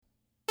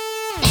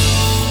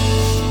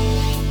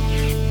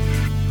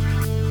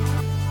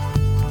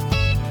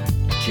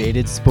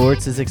Jaded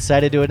Sports is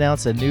excited to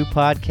announce a new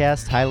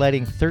podcast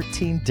highlighting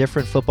 13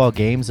 different football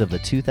games of the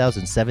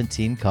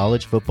 2017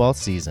 college football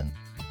season.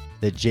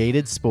 The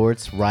Jaded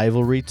Sports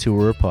Rivalry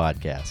Tour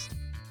Podcast.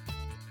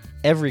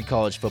 Every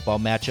college football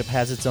matchup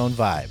has its own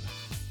vibe.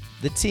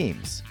 The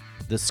teams,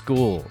 the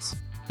schools,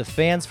 the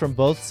fans from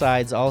both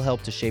sides all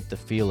help to shape the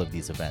feel of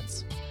these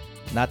events,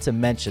 not to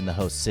mention the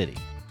host city.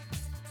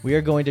 We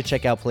are going to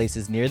check out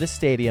places near the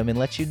stadium and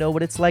let you know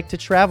what it's like to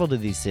travel to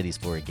these cities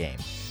for a game.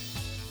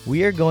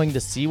 We are going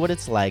to see what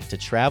it's like to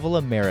travel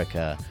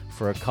America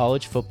for a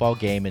college football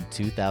game in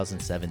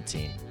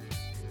 2017.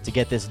 To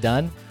get this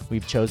done,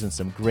 we've chosen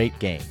some great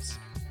games.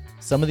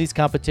 Some of these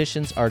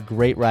competitions are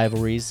great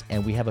rivalries,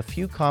 and we have a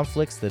few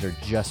conflicts that are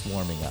just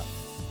warming up.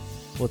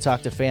 We'll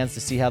talk to fans to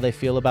see how they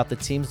feel about the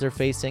teams they're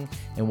facing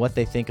and what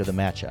they think of the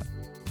matchup.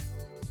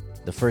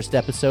 The first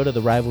episode of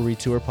the Rivalry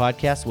Tour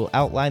podcast will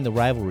outline the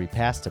rivalry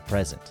past to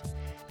present.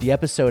 The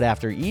episode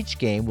after each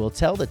game will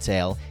tell the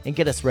tale and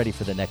get us ready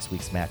for the next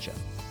week's matchup.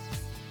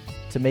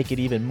 To make it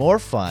even more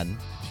fun,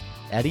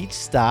 at each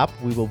stop,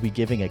 we will be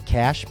giving a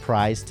cash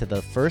prize to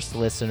the first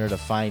listener to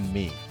find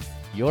me,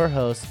 your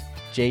host,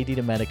 JD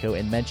Domenico,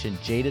 and mention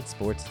Jaded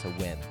Sports to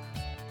win.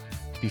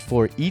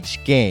 Before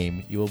each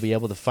game, you will be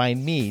able to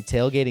find me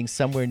tailgating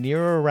somewhere near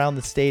or around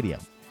the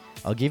stadium.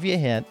 I'll give you a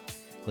hint.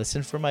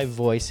 Listen for my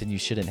voice and you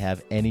shouldn't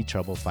have any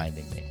trouble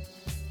finding me.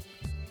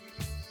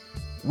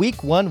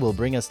 Week 1 will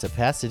bring us to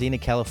Pasadena,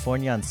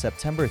 California on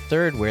September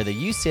 3rd, where the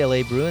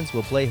UCLA Bruins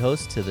will play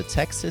host to the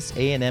Texas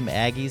A&M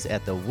Aggies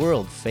at the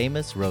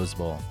world-famous Rose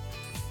Bowl.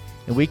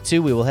 In Week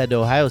 2, we will head to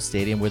Ohio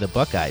Stadium, where the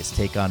Buckeyes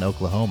take on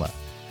Oklahoma.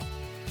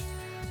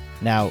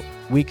 Now,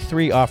 Week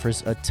 3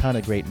 offers a ton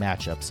of great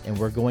matchups, and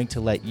we're going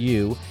to let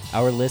you,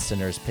 our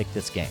listeners, pick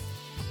this game.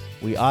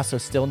 We also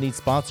still need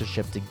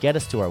sponsorship to get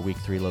us to our Week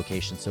 3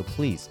 location, so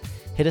please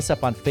hit us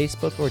up on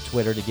Facebook or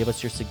Twitter to give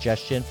us your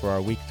suggestion for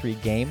our Week 3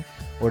 game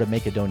or to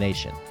make a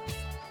donation.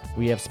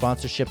 We have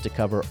sponsorship to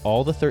cover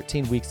all the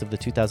 13 weeks of the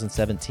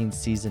 2017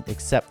 season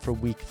except for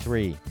Week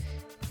 3,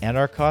 and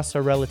our costs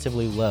are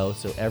relatively low,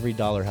 so every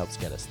dollar helps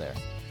get us there.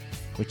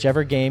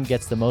 Whichever game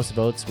gets the most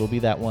votes will be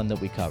that one that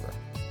we cover.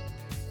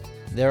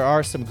 There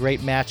are some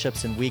great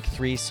matchups in Week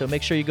 3, so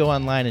make sure you go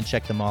online and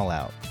check them all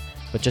out.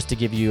 But just to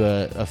give you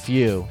a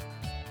few,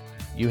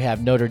 you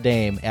have Notre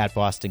Dame at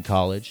Boston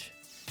College.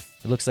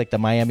 It looks like the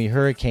Miami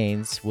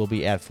Hurricanes will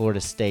be at Florida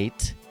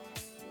State.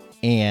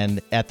 And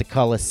at the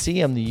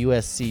Coliseum, the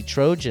USC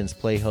Trojans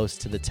play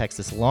host to the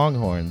Texas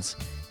Longhorns,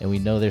 and we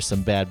know there's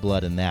some bad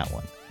blood in that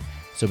one.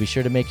 So be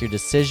sure to make your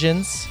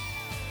decisions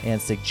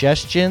and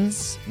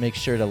suggestions. Make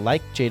sure to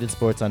like Jaded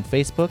Sports on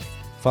Facebook.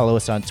 Follow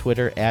us on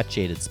Twitter at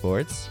Jaded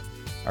Sports.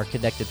 Our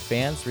connected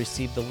fans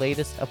receive the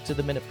latest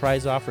up-to-the-minute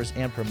prize offers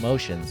and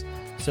promotions,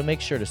 so make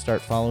sure to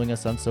start following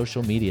us on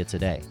social media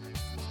today.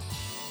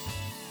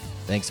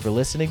 Thanks for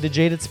listening to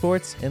Jaded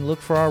Sports, and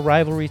look for our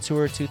Rivalry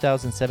Tour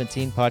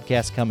 2017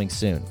 podcast coming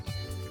soon.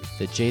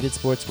 The Jaded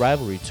Sports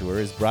Rivalry Tour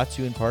is brought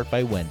to you in part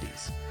by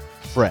Wendy's.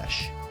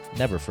 Fresh,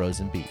 never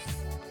frozen beef.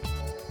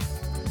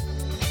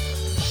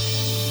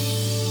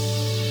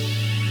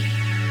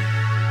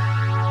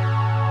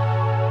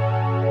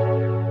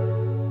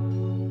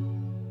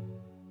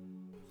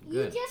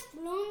 Good. You just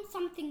learned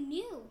something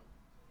new.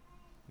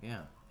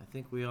 Yeah, I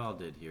think we all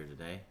did here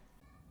today.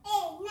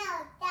 Hey,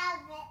 now